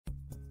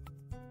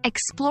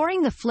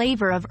Exploring the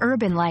flavor of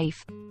urban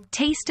life.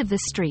 Taste of the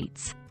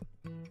streets.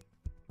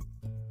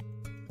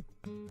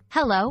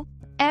 Hello,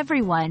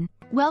 everyone.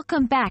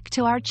 Welcome back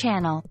to our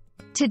channel.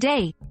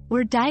 Today,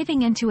 we're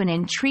diving into an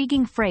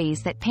intriguing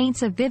phrase that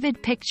paints a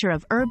vivid picture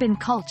of urban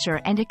culture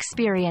and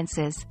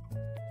experiences.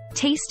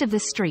 Taste of the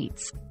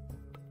streets.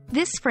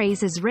 This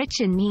phrase is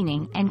rich in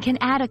meaning and can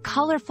add a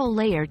colorful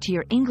layer to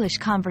your English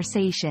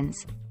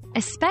conversations,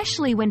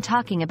 especially when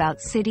talking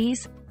about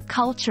cities,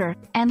 culture,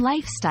 and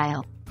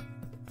lifestyle.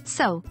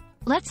 So,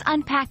 let's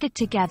unpack it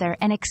together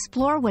and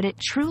explore what it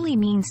truly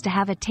means to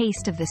have a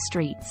taste of the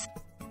streets.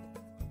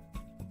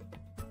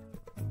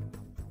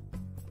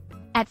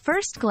 At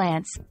first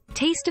glance,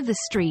 taste of the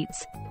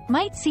streets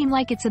might seem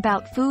like it's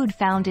about food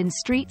found in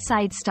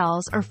street-side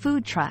stalls or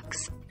food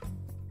trucks.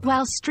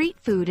 While street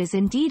food is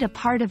indeed a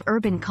part of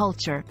urban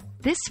culture,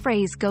 this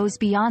phrase goes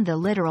beyond the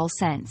literal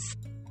sense.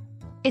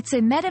 It's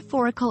a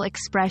metaphorical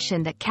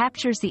expression that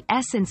captures the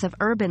essence of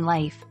urban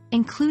life,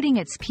 including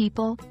its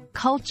people,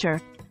 culture,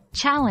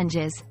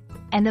 challenges,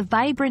 and the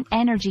vibrant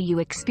energy you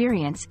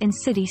experience in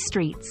city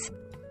streets.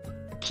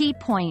 Key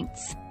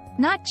points.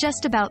 Not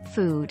just about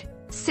food.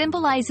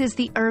 Symbolizes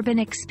the urban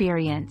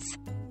experience.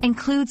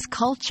 Includes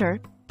culture,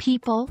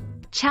 people,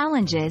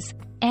 challenges,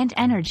 and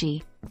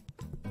energy.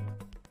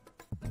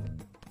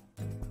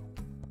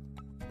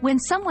 When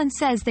someone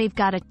says they've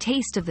got a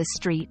taste of the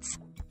streets,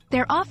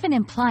 they're often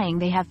implying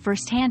they have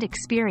first-hand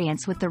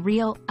experience with the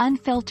real,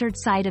 unfiltered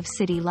side of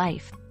city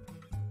life.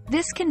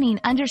 This can mean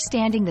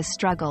understanding the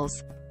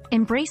struggles,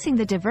 embracing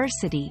the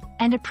diversity,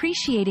 and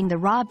appreciating the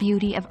raw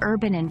beauty of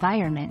urban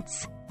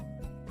environments.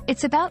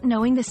 It's about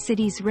knowing the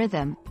city's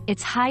rhythm,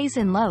 its highs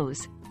and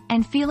lows,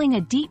 and feeling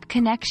a deep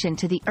connection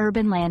to the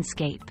urban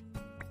landscape.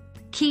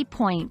 Key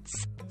points.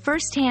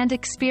 First-hand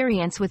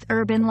experience with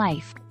urban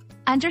life.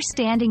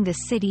 Understanding the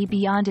city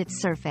beyond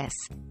its surface.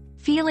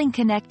 Feeling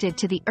connected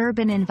to the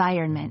urban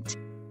environment.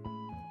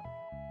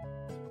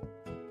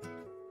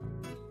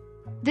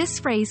 This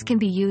phrase can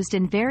be used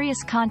in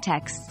various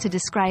contexts to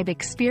describe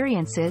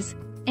experiences,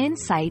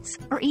 insights,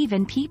 or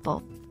even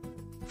people.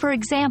 For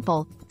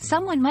example,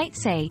 someone might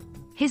say,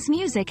 "His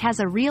music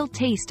has a real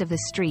taste of the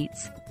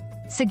streets,"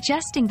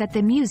 suggesting that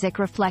the music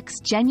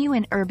reflects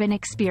genuine urban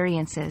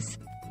experiences.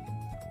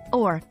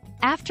 Or,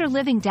 "After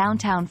living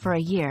downtown for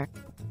a year,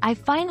 I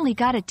finally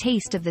got a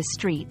taste of the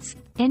streets,"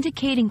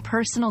 indicating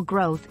personal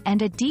growth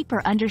and a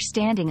deeper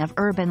understanding of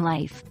urban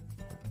life.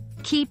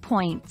 Key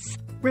points.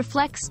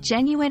 Reflects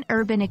genuine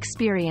urban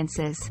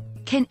experiences.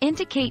 Can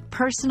indicate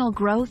personal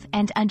growth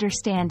and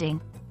understanding.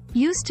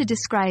 Used to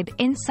describe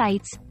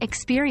insights,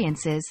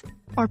 experiences,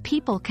 or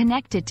people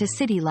connected to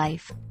city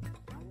life.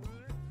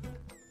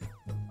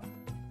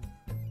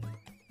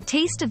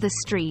 Taste of the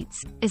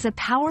streets is a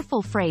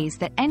powerful phrase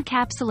that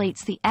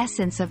encapsulates the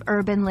essence of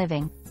urban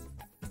living.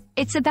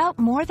 It's about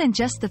more than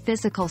just the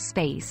physical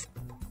space.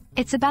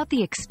 It's about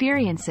the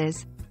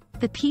experiences,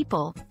 the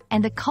people,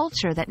 and the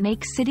culture that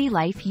make city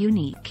life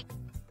unique.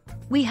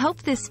 We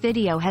hope this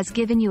video has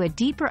given you a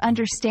deeper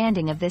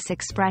understanding of this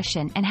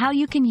expression and how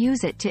you can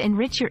use it to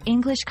enrich your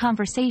English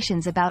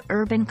conversations about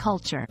urban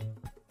culture.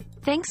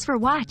 Thanks for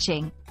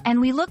watching,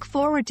 and we look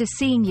forward to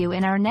seeing you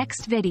in our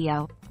next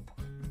video.